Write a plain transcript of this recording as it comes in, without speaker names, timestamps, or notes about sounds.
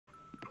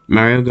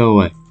Mario, go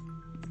away.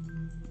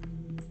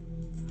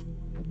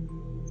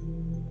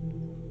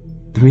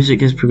 The music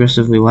gets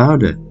progressively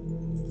louder.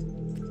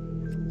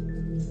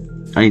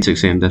 I need to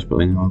say I'm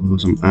desperately now,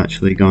 otherwise I'm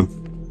actually gone.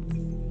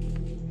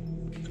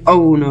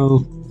 Oh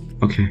no.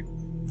 Okay.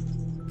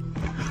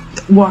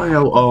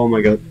 Wario! Oh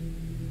my god.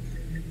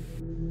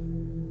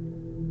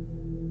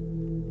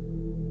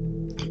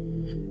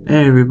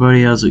 Hey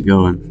everybody, how's it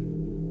going?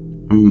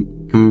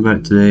 I'm coming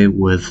back today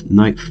with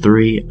night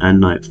 3 and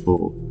night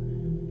 4.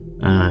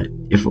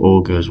 If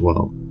all goes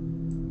well.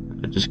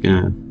 I'm just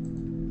gonna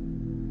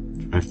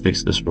try and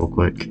fix this real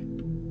quick.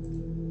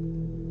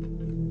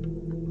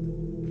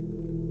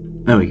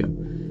 There we go.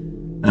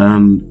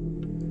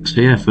 So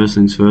yeah, first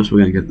things first, we're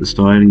gonna get this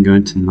started and go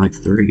into night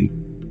 3.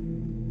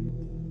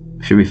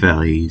 Should be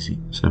fairly easy,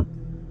 so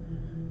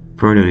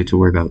probably don't need to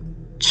worry about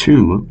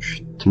too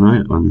much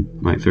tonight on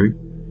night 3.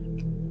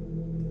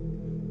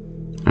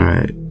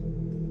 Alright.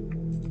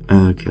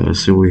 Okay, let's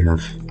see what we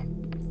have.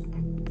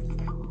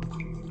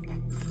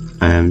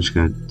 I am just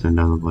gonna turn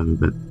down the volume a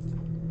bit.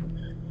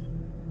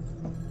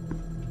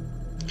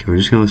 Okay, we're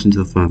just gonna listen to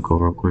the phone call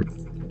real quick.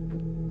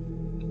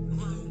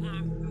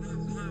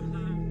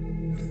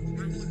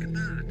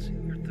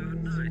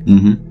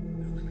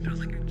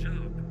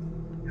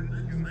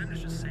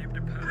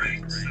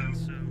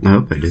 I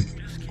hope I did.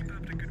 Just keep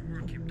up the good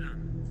work you've done.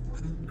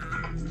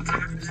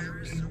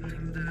 There is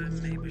something that I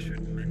maybe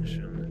should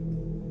mention.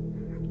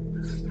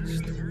 The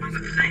stories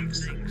about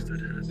things that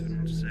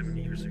happened 7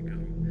 years ago.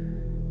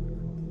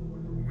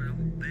 Well,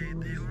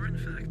 they are in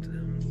fact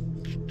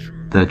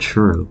true. They're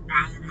true.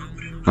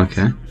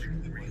 Okay.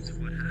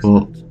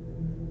 Well,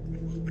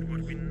 but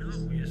what we know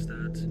is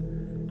that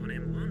on a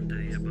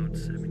Monday about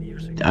 7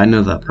 years ago, I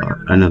know that part.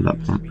 I know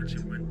that part.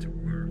 went to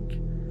work,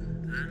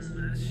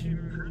 and as you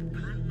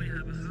probably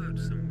have heard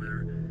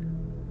somewhere,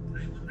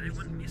 they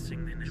went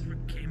missing. They never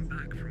came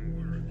back from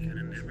work, and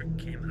they never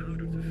came out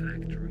of the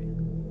factory.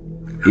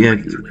 Yeah,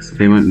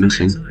 they went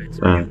missing.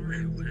 Mario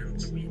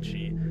and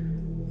Luigi,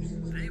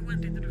 they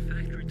went into the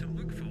factory to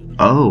look for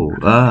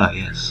them.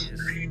 Yes.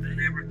 They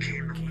never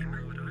came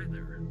out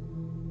either.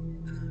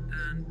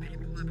 And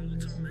people have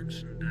also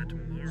mentioned that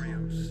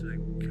Mario's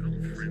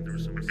girlfriend or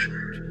some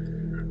sort,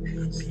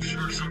 Peach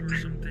or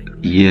something.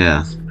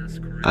 Yeah, That's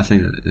correct. I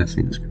think that's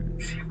correct.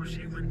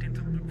 She went in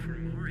to look for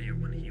Mario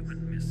when he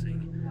went missing,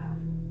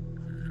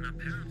 and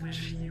apparently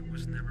she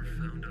was never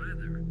found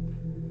either.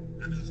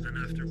 And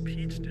after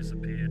Peach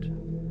disappeared,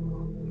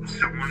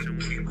 someone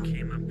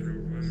came up with a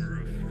rumor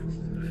of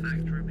the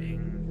factory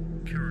being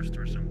cursed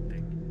or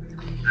something,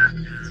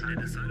 and they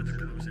decided to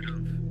close it off.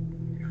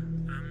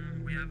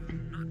 We have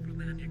not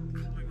really any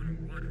clue on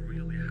what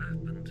really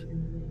happened,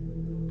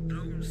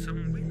 though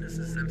some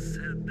witnesses have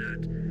said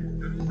that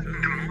the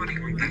morning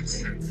of that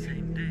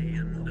same day,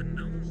 an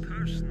unknown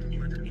person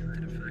went into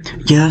the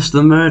factory. Yeah, that's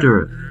the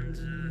murderer. And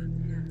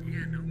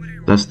yeah, nobody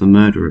That's the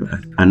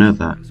murderer. I know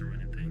that. or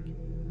anything.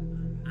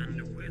 And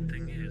the weird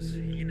thing is,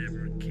 he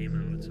never came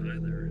out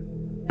either.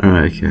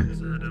 Alright, okay. He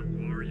also had a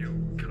Wario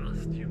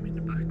costume in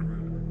the back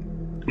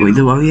room. Wait,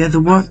 the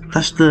what?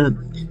 That's the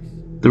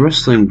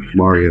wrestling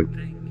Mario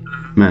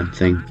man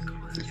thing. That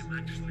costume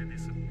actually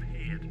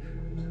disappeared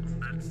on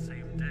that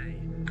same day.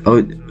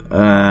 Oh,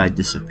 I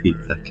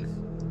disappeared. Okay.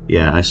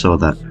 Yeah, I saw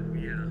that. So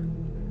yeah,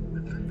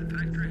 the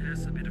factory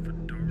has a bit of a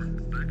dark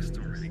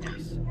backstory, I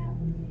guess.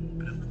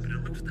 But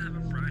it looks to have a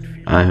bright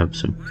future. I hope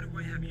so. By the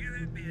way, have you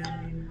been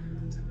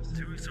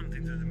doing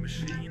something to the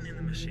machine in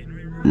the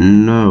machinery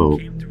room? No.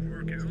 Came to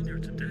work earlier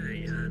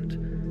today, and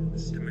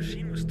the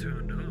machine was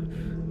turned off.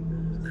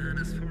 And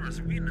as far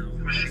as we know,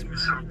 this machine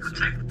is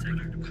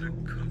protected with a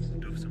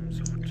code of some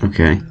sort.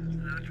 Okay.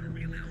 That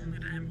really only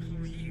the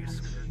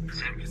employees or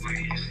previous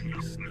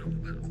employees know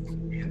about.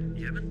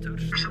 You haven't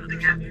touched something,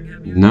 have you?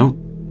 No.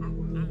 Oh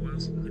well,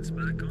 it's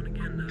back on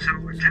again now. So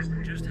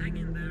just hang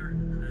in there,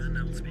 and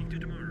I'll speak to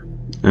you tomorrow.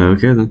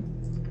 Okay then.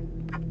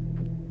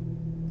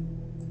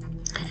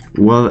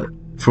 Well,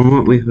 from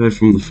what we heard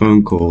from the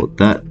phone call,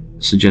 that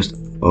suggests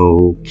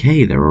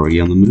okay, they're already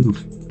on the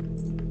move.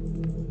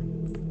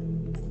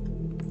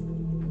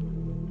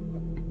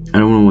 I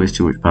don't want to waste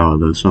too much power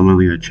though, so I'm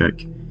only gonna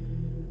check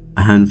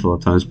a handful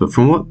of times. But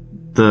from what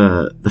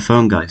the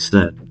phone guy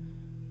said,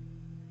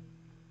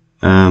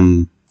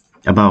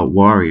 about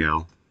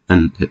Wario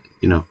and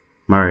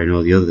Mario and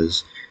all the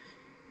others,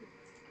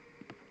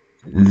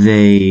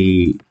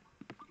 they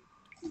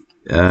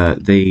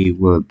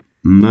were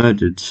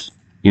murdered.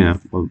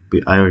 Well,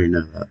 I already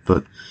know that,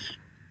 but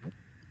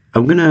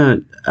I'm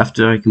gonna,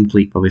 after I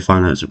complete probably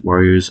Five Nights at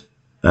Warriors,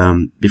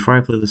 before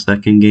I play the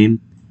second game,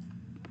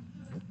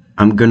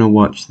 I'm gonna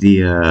watch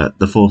the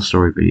full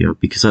story video,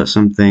 because that's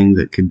something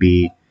that could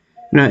be,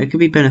 it could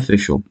be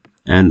beneficial,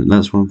 and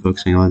that's what I'm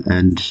focusing on.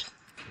 And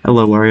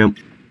hello, Wario.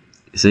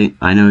 See,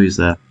 I know he's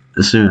there.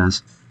 As soon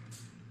as.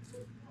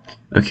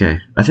 Okay,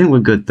 I think we're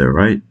good though,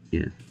 right?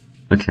 Yeah.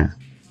 Okay.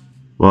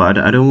 Well,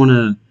 I don't want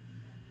to.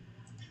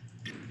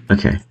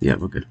 Okay, yeah,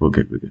 we're good.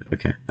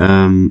 Okay.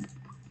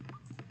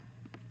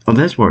 Oh,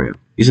 there's Wario.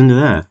 He's under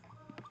there.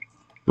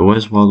 But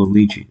where's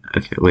Waluigi?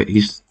 Okay, wait,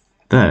 he's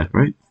There,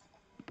 right?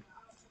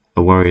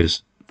 The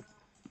warriors.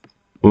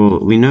 Well,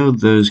 we know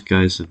those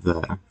guys are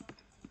there.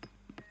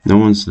 No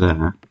one's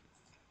there.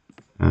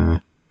 Uh,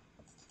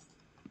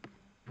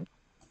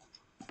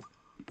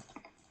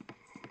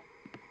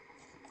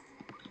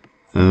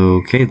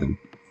 okay then.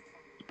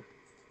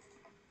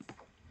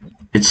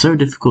 It's so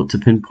difficult to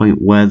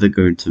pinpoint where they're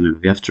going to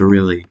move. You have to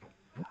really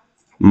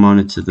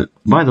monitor them.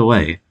 By the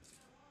way,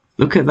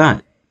 look at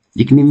that.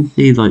 You can even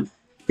see, like,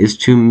 his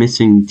two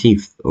missing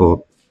teeth,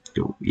 or,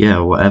 yeah,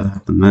 whatever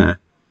happened there.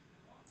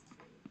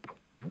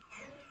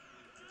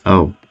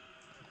 Oh,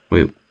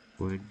 wait,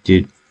 where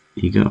did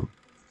he go?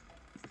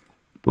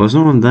 Well, there's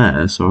no one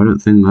there, so I don't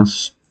think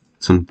that's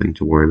something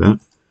to worry about.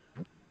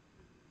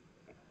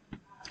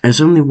 It's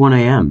only 1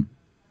 a.m.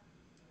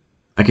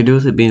 I could do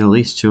with it being at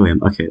least 2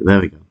 a.m. Okay, there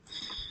we go.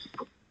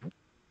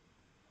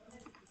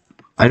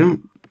 I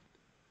don't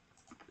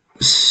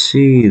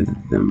see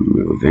them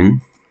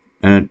moving.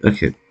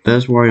 Okay,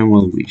 there's Wario and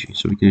Waluigi,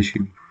 so we can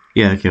assume.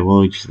 Yeah, okay,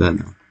 Waluigi's there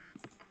now.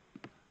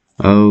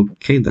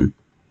 Okay then.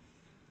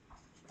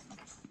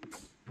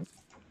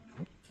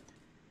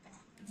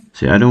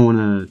 See, I don't want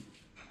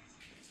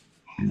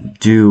to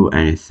do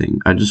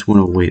anything. I just want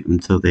to wait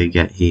until they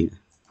get here,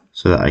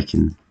 so that I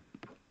can,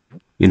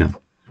 you know.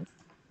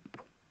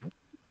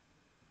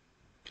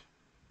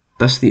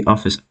 That's the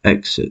office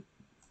exit.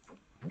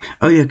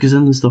 Oh yeah, because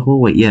then there's the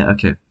hallway. Yeah,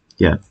 okay.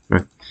 Yeah,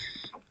 right.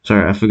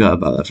 Sorry, I forgot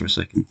about that for a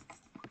second.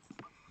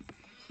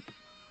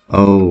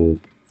 Oh,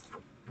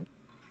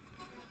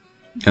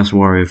 that's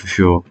Wario for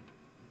sure.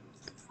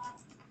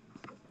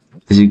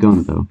 Is he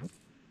gone though?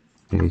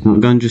 Okay, he's not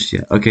gone just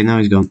yet. Okay, now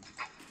he's gone.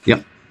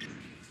 Yep.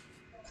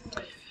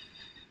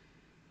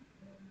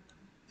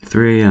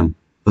 3 a.m.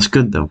 That's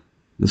good though.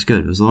 That's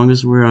good. As long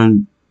as we're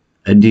on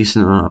a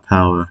decent amount of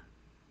power.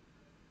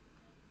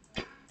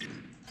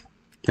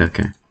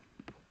 Okay.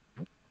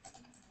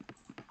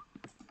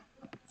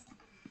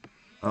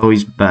 Oh,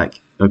 he's back.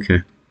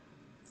 Okay.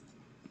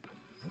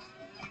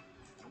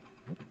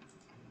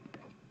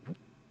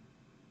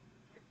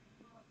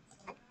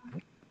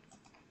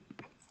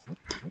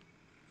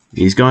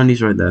 He's gone.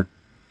 He's right there.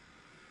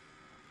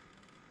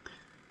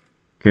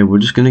 Okay, we're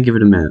just gonna give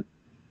it a minute.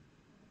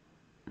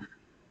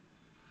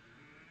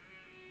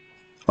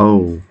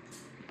 Oh.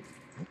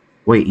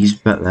 Wait, he's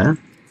back there?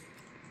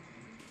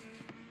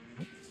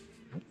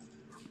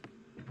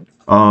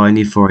 Oh, I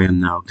need 4 a.m.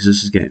 now, because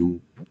this is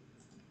getting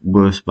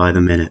worse by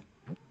the minute.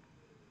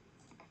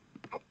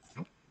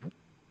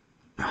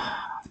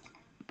 I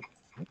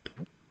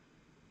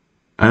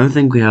don't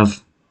think we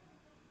have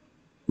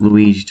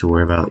Luigi to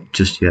worry about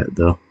just yet,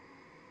 though.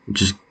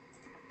 Which is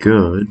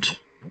good.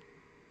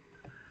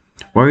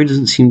 Wario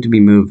doesn't seem to be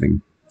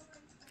moving.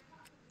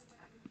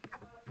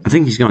 I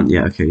think he's gone.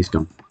 Yeah, okay, he's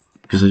gone.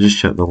 Because I just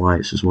checked the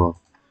lights as well.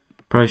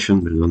 Probably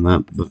shouldn't have done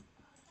that, but...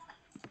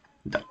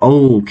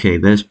 Oh, okay,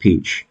 there's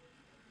Peach.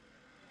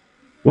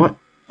 What?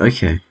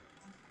 Okay.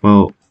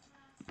 Well...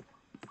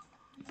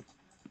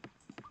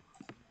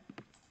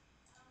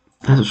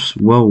 That's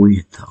well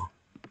weird, though.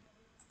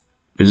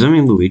 Does that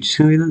mean Luigi's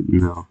gonna be there?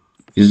 No.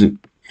 He isn't...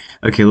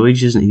 Okay,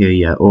 Luigi isn't here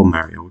yet, or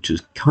Mario, which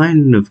is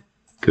kind of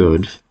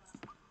good.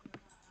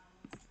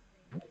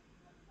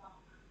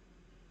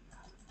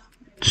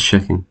 Just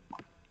checking.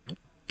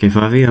 Okay,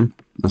 5 a.m.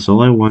 That's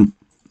all I want.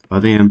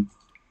 5 a.m.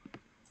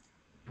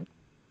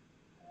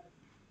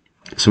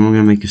 Someone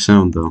gonna make a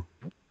sound, though.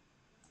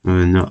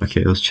 No,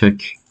 okay, let's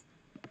check.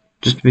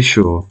 Just to be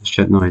sure, let's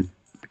check 9.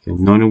 Okay,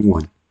 9 and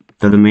 1.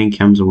 They're the main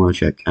cams I want to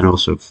check, and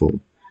also 4.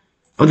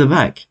 Oh, they're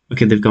back!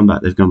 Okay, they've gone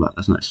back,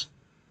 that's nice.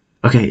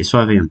 Okay, it's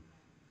 5 a.m.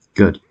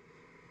 Good.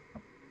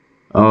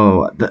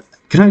 Oh,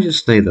 can I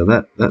just say though,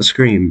 that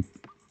scream,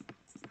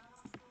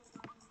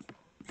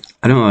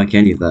 I don't like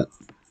any of that.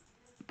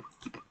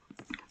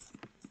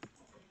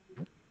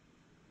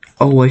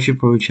 Oh, I should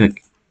probably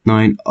check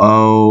 9.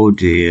 Oh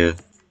dear.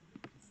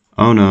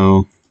 Oh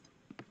no.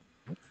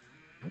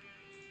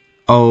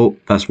 Oh,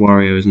 that's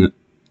Wario, isn't it?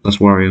 That's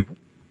Wario.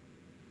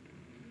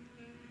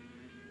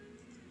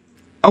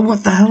 Oh,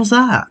 what the hell's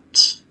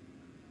that?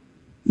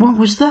 What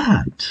was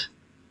that?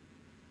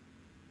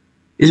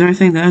 Is there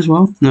anything there as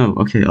well? No,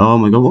 okay, oh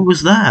my god, what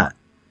was that?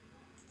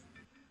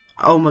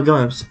 Oh my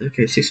god,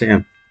 okay, 6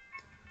 a.m.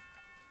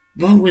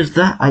 What was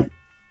that? I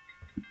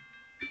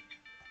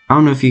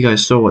don't know if you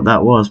guys saw what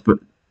that was, but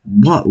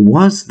what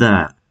was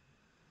that?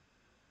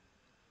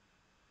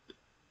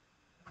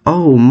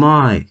 Oh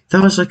my,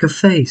 that was like a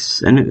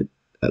face, and it,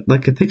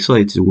 like a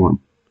pixelated one.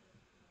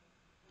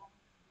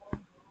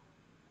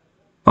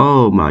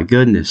 Oh my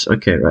goodness,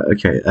 okay, right,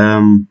 okay,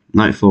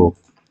 Nightfall.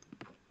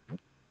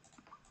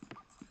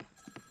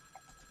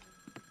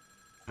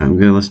 I'm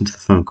gonna listen to the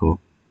phone call,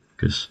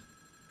 because...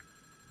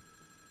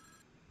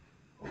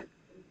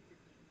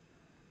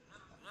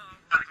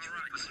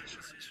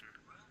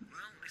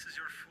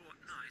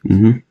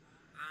 Mm-hmm.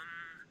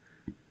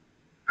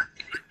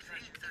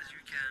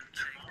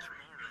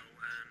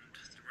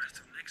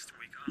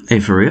 Hey,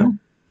 for real? We at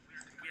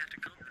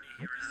the company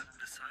here have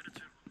decided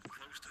to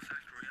close the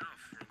factory off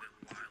for a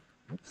little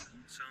while.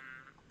 Some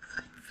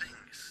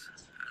things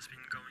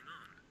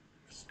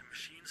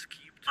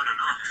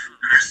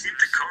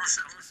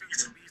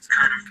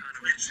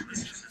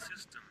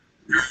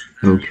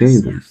Okay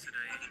then. Yesterday,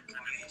 an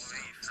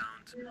employee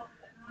found, well,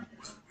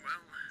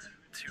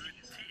 two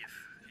teeth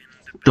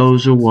in the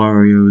Those are basement.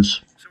 Wario's.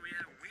 So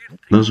yeah, weird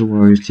things Those are have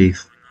Wario's been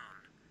teeth. going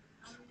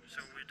on. So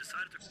we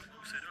decided to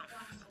close it off,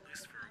 at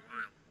least for a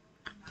while.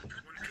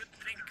 One could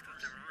think that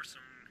there are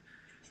some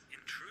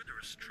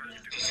intruders trying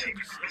to get the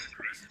secret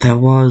recipe. There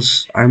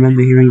was. I Maybe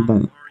remember hearing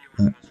about Wario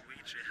and that.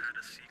 Waluigi had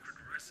a secret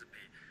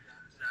recipe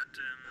that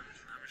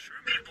I'm sure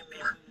many people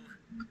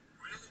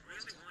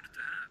really wanted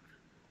to have.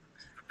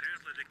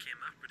 Apparently they came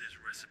up with this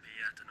recipe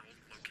at an old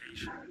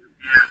location.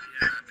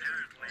 Yeah,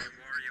 apparently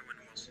Wario and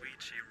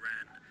Waluigi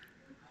ran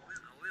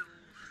a little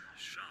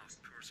shop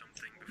or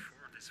something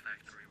before this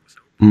factory was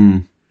open.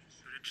 Hmm.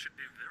 But it should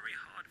be very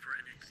hard for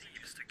any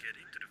thieves to get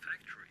into the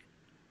factory.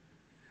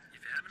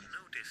 If you haven't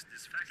noticed,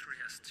 this factory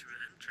has two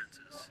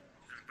entrances,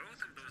 and both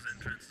of those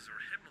entrances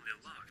are heavily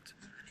locked,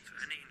 so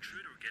any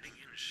intruder getting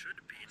in should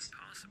be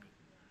impossible.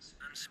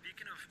 And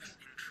speaking of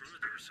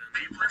intruders and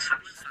people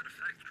inside a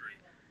factory,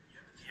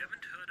 you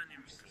haven't heard any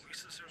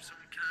voices of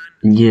some kind?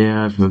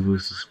 Yeah, I've heard As I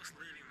voices. was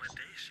leaving my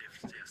day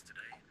shift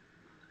yesterday,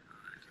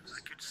 I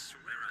could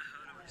swear I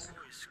heard a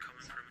voice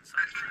coming from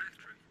inside the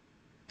factory.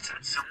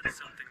 It said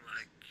something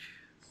like,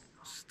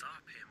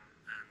 "Stop him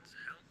and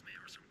help me,"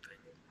 or something.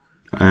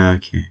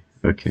 Okay.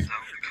 Okay. It's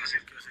weird though, because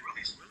it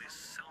really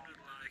sounded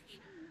like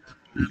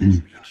that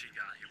Luigi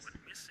guy who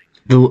went missing.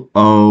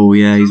 Oh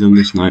yeah, he's on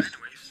this night.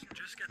 Anyways,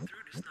 just get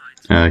through this night,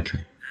 Okay.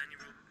 and you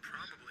will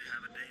probably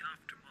have a day off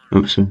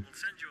tomorrow. Hope so. We'll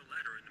send you a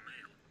letter in the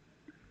mail.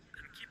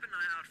 And keep an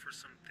eye out for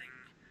something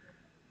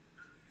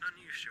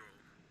unusual.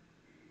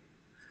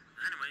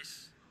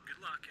 Anyways, good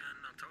luck, and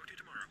I'll talk to you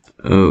tomorrow.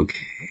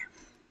 Okay.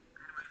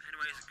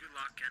 Anyways, good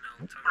luck, and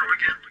I'll talk to you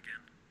tomorrow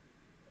again.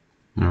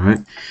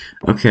 Alright.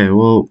 Okay,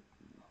 well,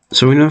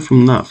 so we know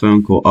from that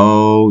phone call.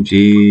 Oh,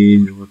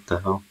 gee, what the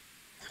hell?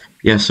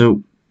 Yeah,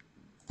 so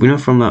we know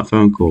from that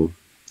phone call.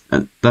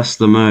 That's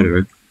the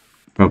murderer,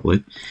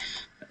 probably.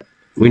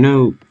 We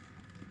know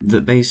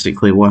that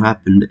basically what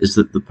happened is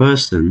that the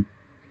person,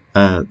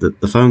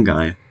 the phone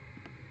guy,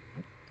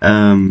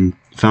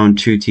 found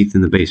two teeth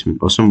in the basement,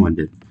 or someone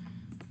did.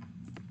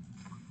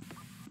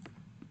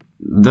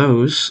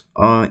 Those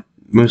are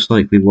most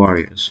likely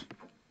warriors.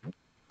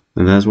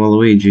 And there's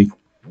Waluigi.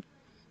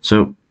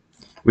 So,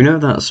 we know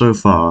that so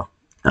far.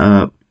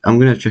 I'm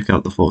gonna check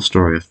out the full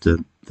story after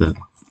the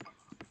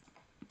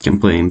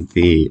completing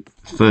the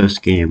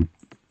first game.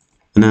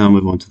 And then I'll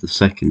move on to the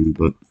second,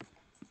 but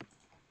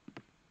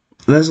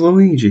there's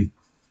Luigi.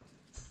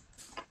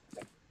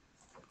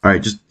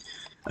 Alright,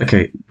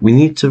 okay, we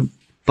need to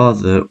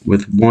bother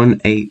with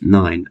 1, 8,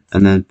 9,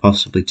 and then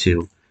possibly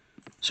 2.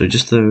 So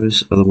just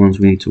those are the ones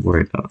we need to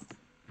worry about.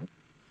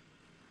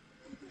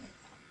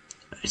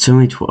 It's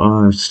only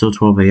still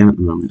 12 AM at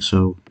the moment,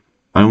 so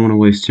I don't want to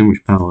waste too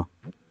much power.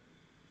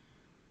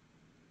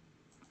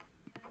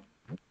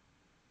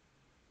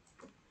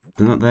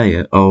 They're not there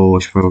yet. Oh, I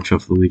should probably watch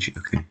out for Luigi.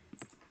 Okay.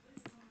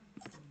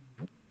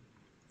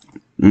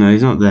 No,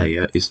 he's not there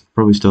yet. He's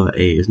probably still at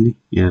 8, isn't he?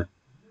 Yeah.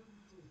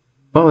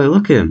 Oh, wait,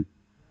 look at him.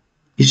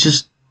 He's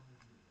just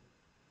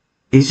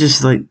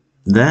like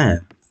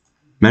there,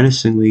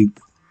 menacingly.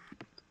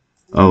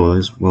 Oh,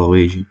 there's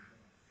Waluigi.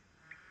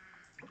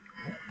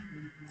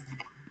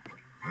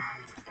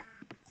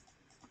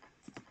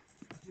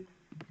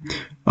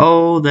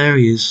 Oh, there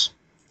he is.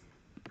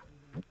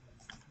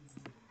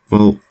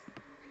 Well,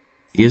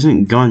 he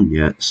isn't gone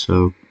yet,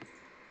 so.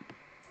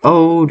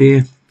 Oh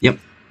dear. Yep.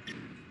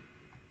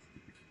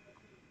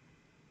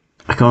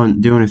 I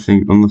can't do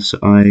anything unless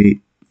I. Do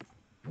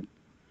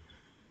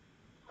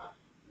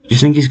you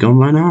think he's gone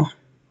by now?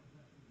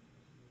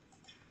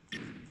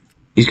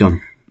 He's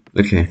gone.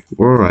 Okay,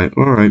 alright,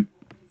 alright.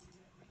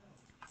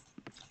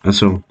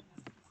 That's all.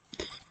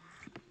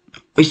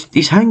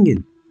 He's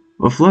hanging.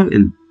 Or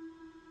floating.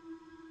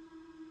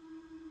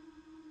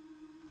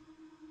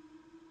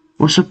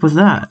 What's up with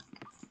that?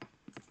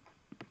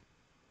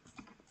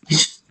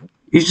 He's,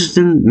 he's just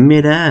in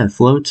mid-air,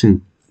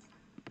 floating.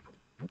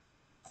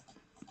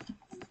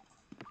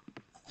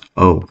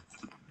 Oh.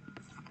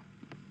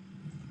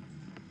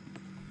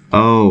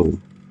 Oh.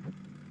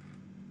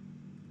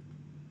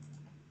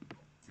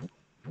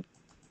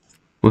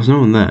 Was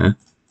no one there?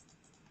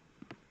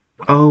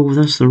 Oh,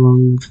 that's the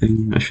wrong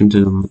thing. I shouldn't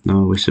have done that.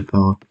 No, I wasted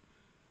power.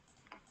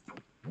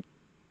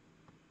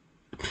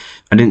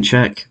 I didn't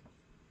check.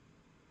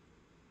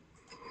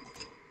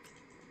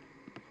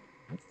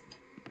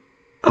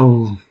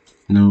 Oh,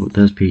 no,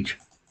 there's Peach.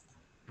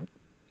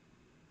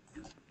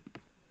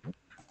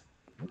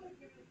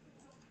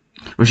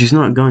 Well, she's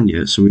not gone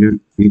yet, so we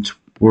don't need to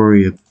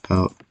worry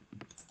about...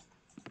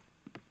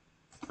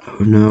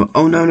 Oh, no.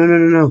 Oh, no, no, no,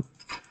 no, no.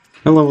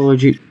 Hello,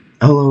 Allergy.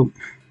 Hello.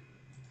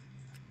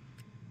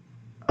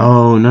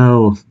 Oh,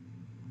 no.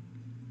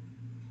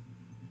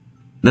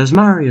 There's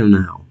Mario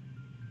now.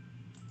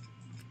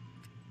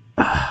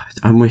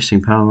 I'm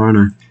wasting power, aren't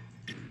I?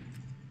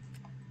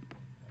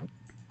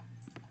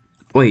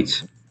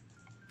 Wait.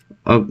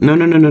 Oh, no,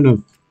 no, no, no,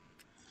 no.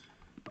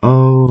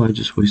 Oh, I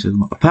just wasted a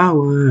lot of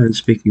power. And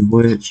speaking of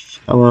which,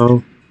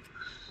 hello.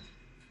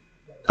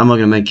 I'm not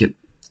gonna make it.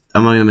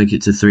 I'm not gonna make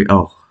it to 3.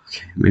 Oh,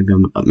 okay. Maybe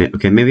I'm.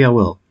 Okay, maybe I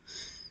will.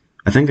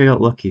 I think I got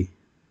lucky.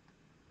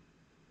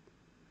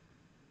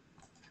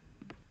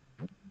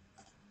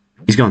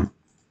 He's gone.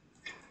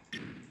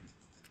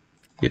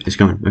 Yeah, he's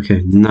gone.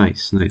 Okay,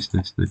 nice, nice,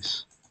 nice,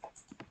 nice.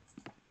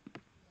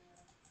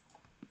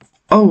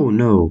 Oh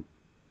no.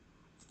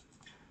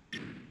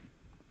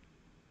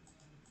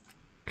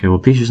 Okay, well,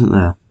 Peach isn't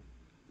there.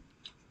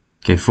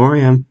 Okay, 4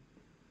 a.m.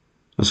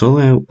 That's all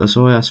I. That's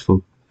all I asked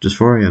for. Just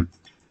 4 a.m.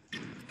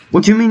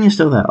 What do you mean you're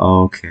still there?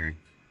 Oh, okay.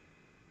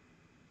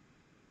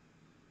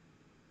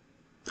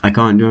 I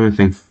can't do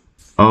anything.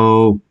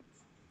 Oh,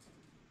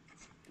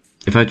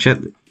 if I check.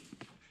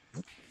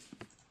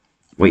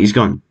 Wait, he's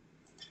gone.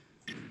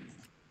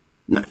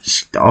 No,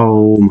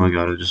 oh my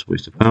god, I just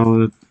wasted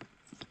power.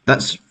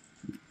 That's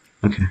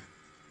okay.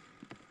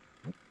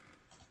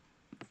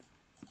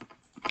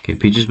 Okay,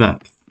 Peach is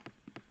back.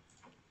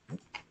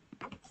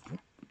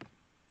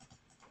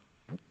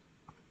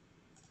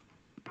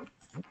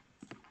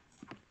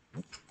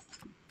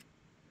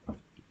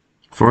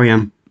 4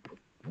 a.m.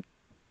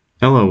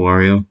 Hello,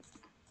 Wario.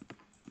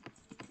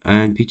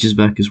 And Peach is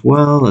back as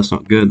well. That's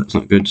not good. That's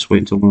not good. Just wait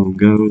until one of them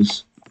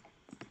goes.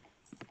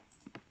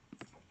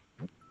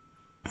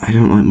 I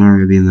don't like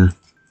Mario being there.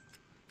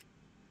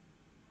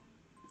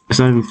 It's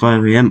not even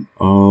 5 a.m.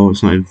 Oh,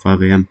 it's not even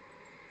 5 a.m.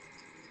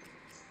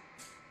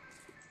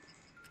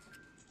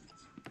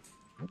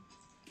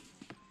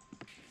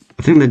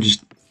 I think they're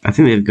just. I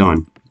think they've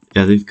gone.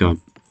 Yeah, they've gone.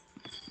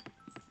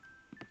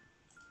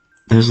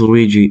 There's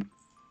Luigi.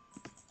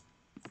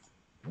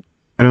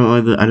 I don't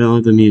like the. I don't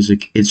like the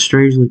music. It's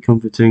strangely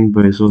comforting,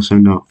 but it's also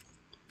not.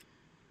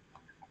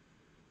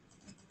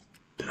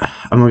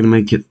 I'm not gonna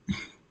make it.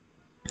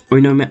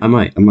 Wait, no, I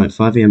might. I might.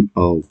 5 a.m.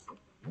 Oh.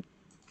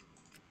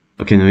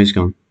 Okay, no, he's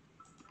gone.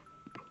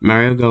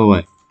 Mario, go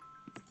away.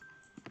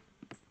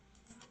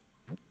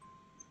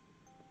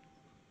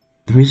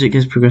 The music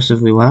gets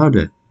progressively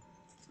louder.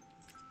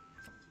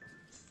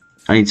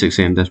 I need 6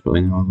 a.m.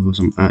 desperately now, otherwise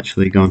I'm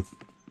actually gone.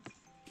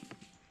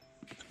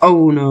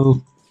 Oh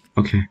no.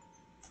 Okay.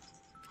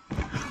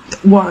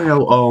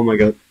 Wow. Oh my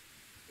god.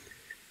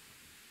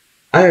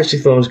 I actually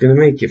thought I was gonna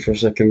make it for a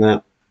second.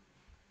 That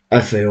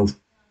I failed.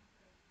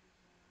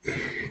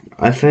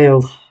 I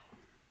failed.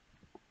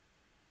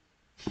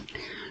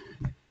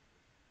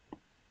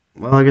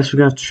 Well, I guess we're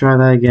gonna have to try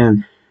that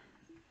again.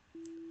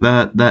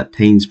 That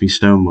pains me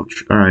so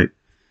much. All right.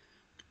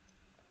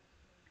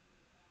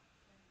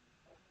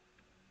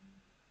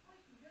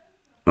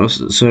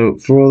 So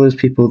for all those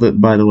people that,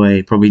 by the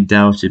way, probably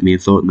doubted me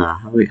and thought, nah,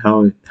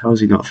 how is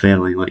he not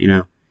failing? Like, he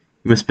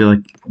must be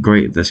like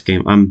great at this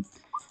game.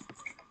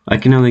 I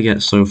can only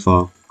get so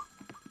far.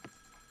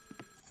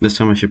 This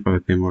time I should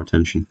probably pay more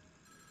attention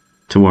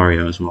to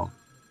Wario as well.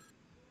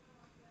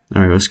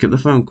 All right, let's skip the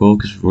phone call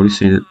because we've already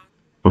seen it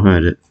or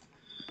heard it.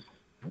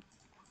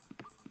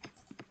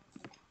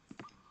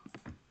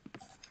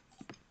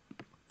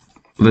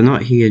 They're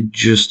not here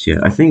just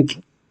yet. I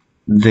think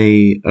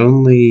they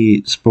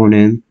only spawn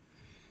in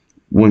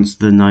once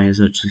the night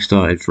has actually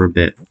started for a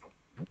bit.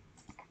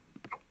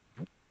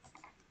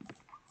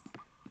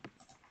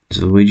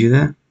 Is Luigi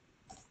there?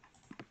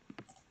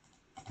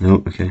 No,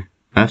 okay.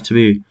 I have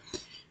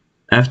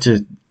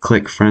to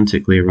click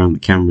frantically around the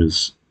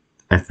cameras,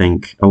 I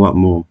think, a lot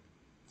more.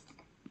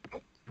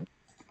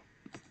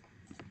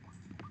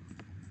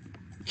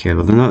 Okay,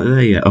 but they're not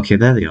there yet. Okay,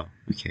 there they are.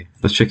 Okay,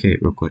 let's check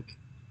 8 real quick.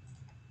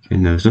 Okay,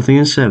 no, there's nothing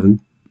in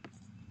 7.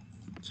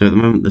 So at the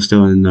moment they're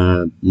still in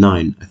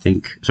 9, I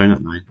think. Sorry,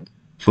 not 9.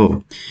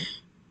 4.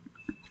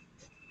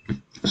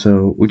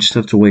 So we just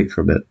have to wait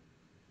for a bit.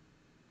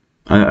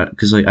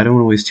 Because I don't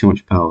want to waste too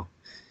much power.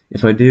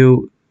 If I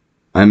do,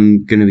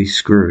 I'm gonna be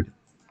screwed.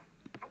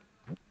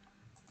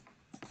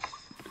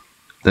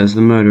 There's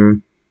the murderer.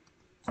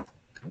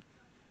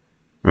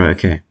 Right,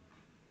 okay.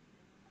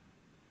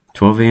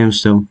 12 a.m.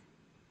 still.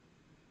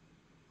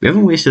 We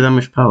haven't wasted that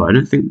much power. I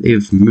don't think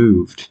they've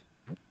moved.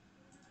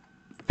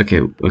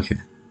 Okay, okay.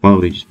 Why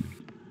don't we just move?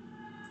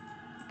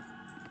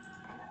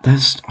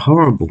 That's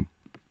horrible.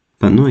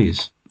 That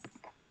noise.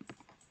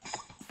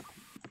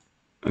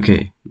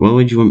 Okay, what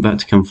would you want back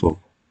to come for?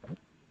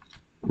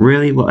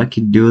 Really, what I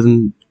could do with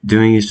them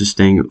doing is just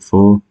staying at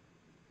 4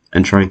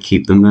 and try to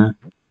keep them there?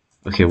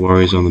 Okay,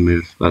 Wario's on the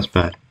move. That's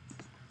bad.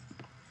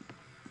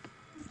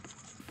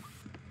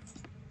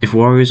 If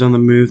Wario's on the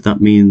move,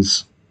 that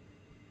means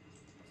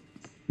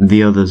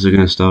the others are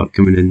going to start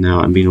coming in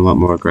now and being a lot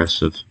more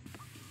aggressive.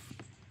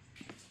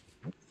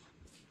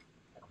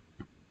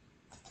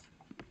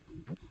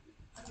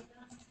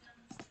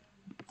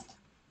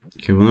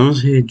 Okay, well, no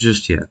one's here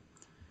just yet.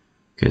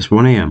 Okay, it's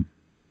 1 a.m.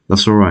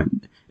 That's alright.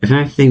 If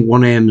anything,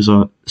 1 a.m. is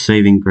our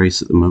saving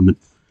grace at the moment.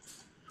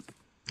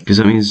 Because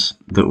that means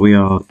that we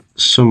are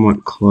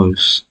somewhat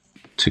close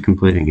to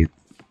completing it.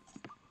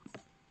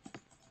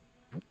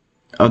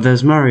 Oh,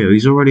 there's Mario.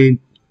 He's already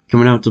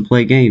coming out to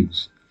play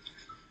games.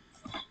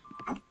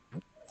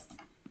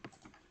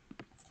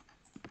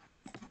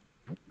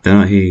 They're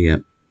not here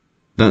yet.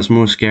 That's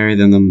more scary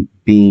than them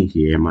being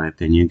here, in my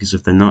opinion, because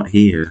if they're not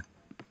here,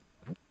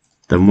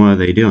 then what are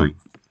they doing?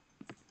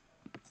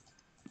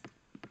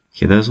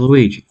 Okay, there's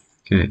Luigi.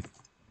 Okay,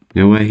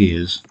 know where he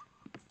is.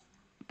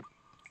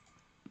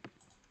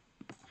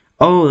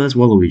 Oh, there's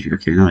Waluigi.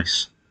 Okay,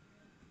 nice.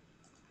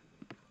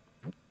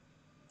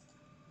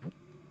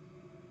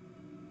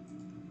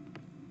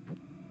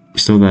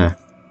 He's still there.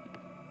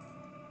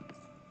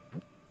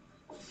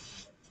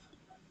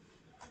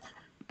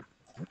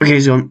 Okay,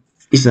 he's gone.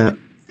 He's there.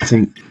 I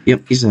think.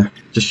 Yep, he's there.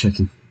 Just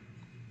checking.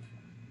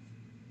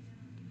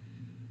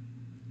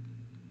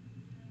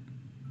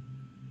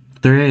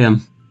 3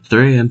 a.m.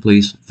 3 a.m.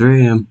 please.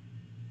 3 a.m.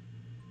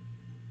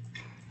 I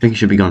think he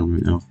should be gone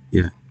right now.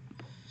 Yeah.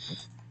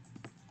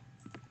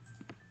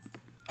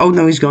 Oh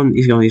no, he's gone.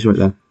 He's gone. He's right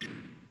there.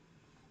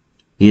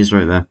 He is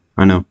right there.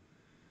 I know.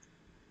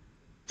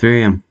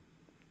 3 a.m.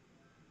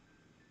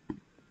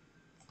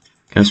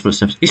 Guys,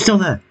 footsteps. He's still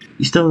there.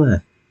 He's still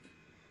there.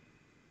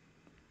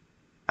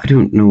 I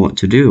don't know what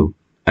to do.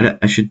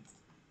 I should.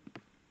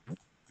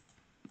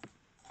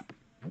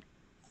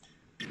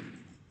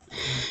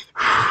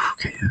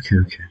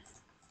 Okay.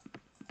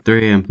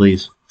 3 a.m.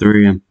 please.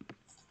 3 a.m.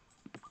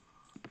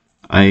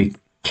 I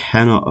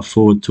cannot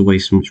afford to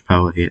waste so much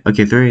power here.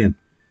 Okay, 3 a.m.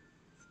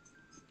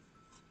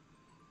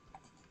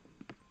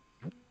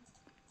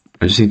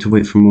 I just need to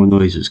wait for more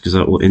noises because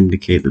that will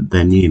indicate that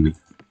they're near me.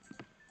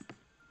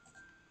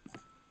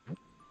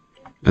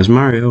 There's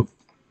Mario.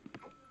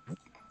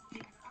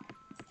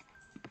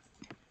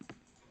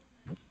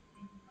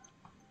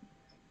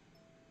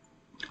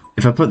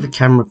 If I put the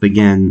camera up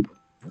again...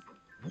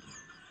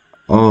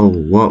 Oh,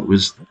 what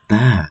was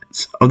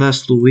that? Oh,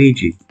 that's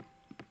Luigi.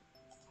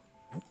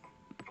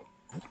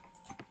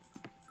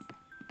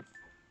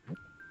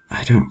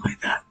 I don't like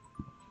that.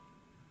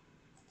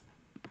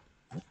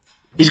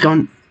 He's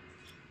gone.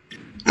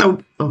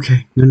 No.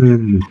 Okay.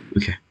 No.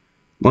 Okay.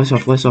 Lights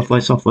off. What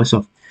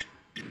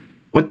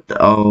the?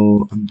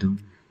 Oh, I'm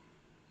done.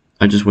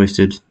 I just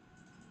wasted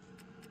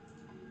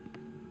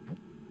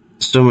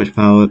so much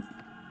power.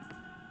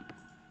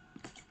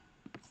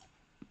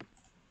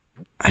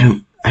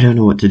 I don't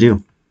know what to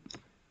do.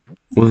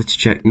 Well, let's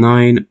check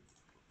 9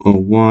 or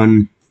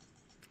 1.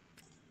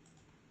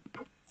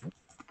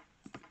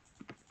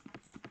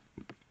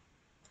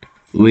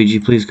 Luigi,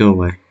 please go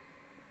away.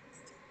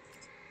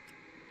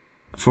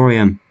 4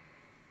 a.m.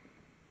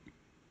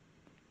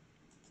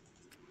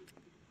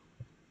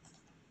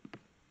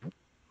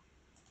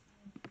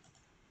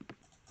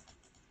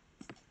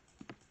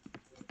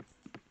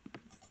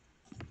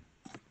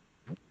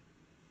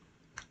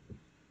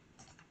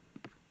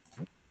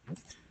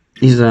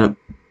 He's 5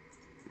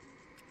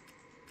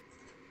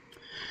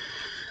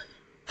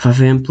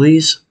 a.m.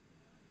 please.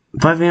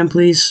 5 a.m.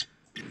 please.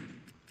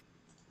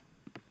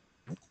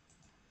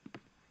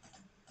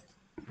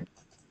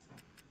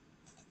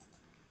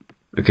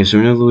 Okay, so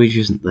we know Luigi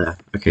isn't there.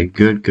 Okay,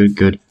 good.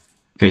 Okay,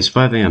 it's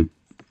 5 a.m.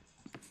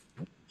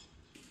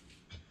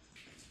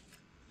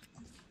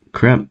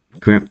 Crap.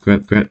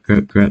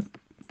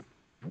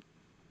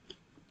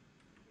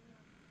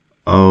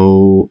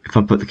 Oh, if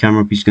I put the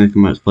camera up, he's gonna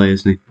come out to play,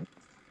 isn't he?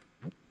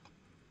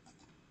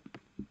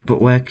 But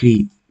where could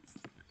he...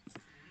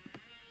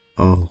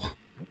 Oh.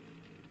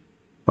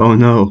 Oh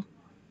no.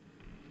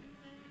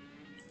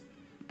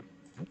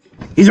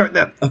 He's right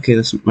there. Okay,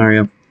 that's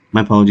Mario.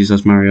 My apologies,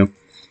 that's Mario.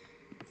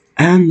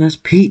 And that's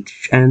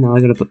Peach. And now I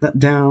gotta put that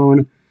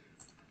down.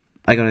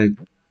 I gotta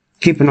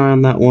keep an eye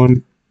on that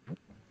one.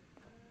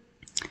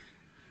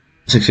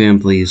 6 a.m.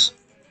 please.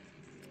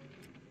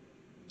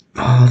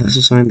 Oh, that's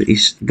a sign that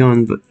he's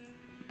gone, but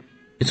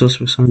it's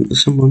also a sign that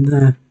there's someone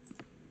there.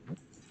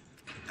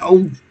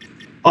 Oh!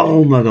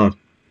 Oh my god.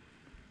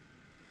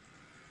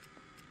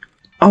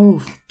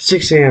 Oh,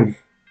 6 a.m.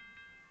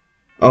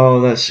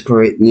 Oh, that's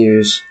great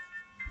news.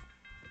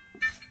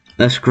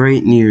 That's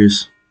great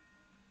news.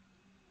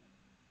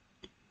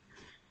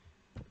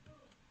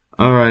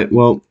 Alright,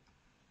 well,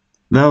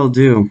 that'll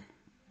do.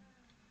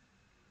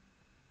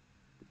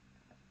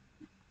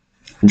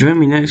 Join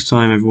me next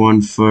time,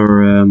 everyone,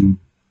 for,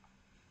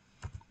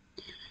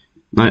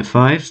 Night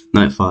 5?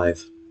 Night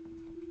 5.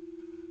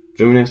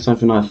 Join me next time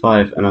for Night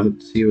 5, and I hope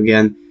to see you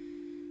again.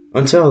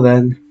 Until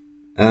then,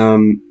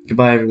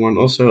 goodbye, everyone.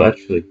 Also,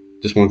 actually,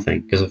 just one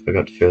thing, because I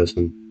forgot to show this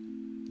in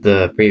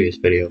the previous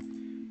video.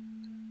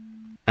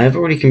 I have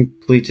already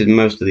completed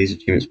most of these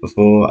achievements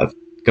before. I've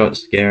got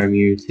Scare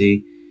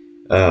Immunity,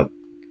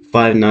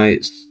 5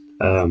 nights,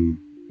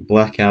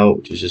 Blackout,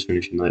 which is just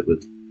finishing night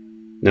with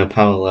no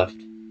power left.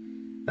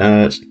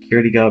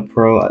 Security Guard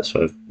Pro,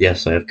 so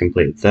yes, I have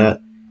completed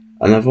that.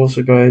 And I've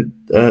also got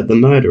the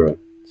Murderer.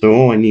 So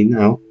all I need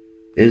now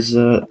is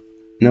no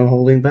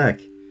holding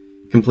back.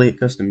 Complete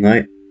custom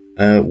night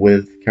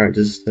with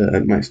characters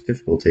at max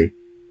difficulty.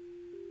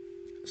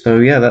 So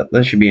yeah,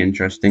 that should be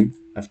interesting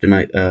after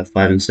night 5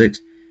 and 6.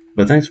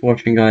 But thanks for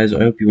watching, guys. I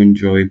hope you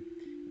enjoy.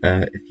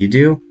 If you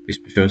do, please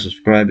be sure to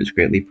subscribe. It's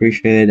greatly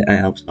appreciated and it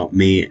helps out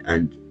me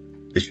and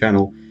this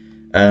channel.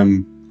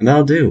 And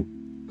that'll do.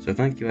 So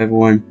thank you,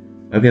 everyone.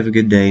 Hope you have a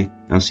good day.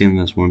 I'll see you on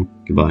this one.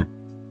 Goodbye.